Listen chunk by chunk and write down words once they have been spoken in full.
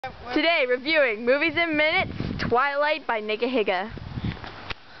Today, reviewing Movies in Minutes, Twilight by Nigahiga.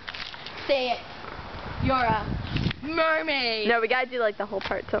 Say it. You're a mermaid. No, we gotta do like the whole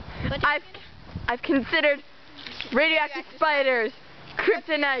part. So, I've considered radioactive spiders,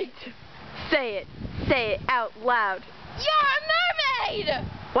 kryptonite. Say it. Say it out loud. You're a mermaid!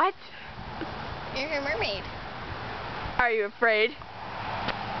 What? You're a mermaid. Are you afraid?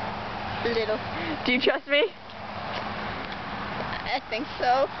 Little. Do you trust me? I think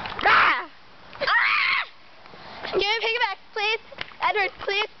so. Ah! Give me a piggyback, please. Edward,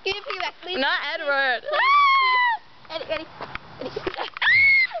 please. Give me a piggyback, please. Not Edward. Please. Eddie.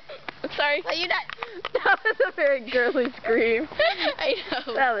 I'm sorry. Are you not? That was a very girly scream. I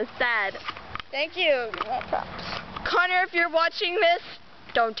know. That was sad. Thank you. Connor, if you're watching this,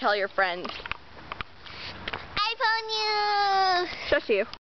 don't tell your friends. I phone you. Just you.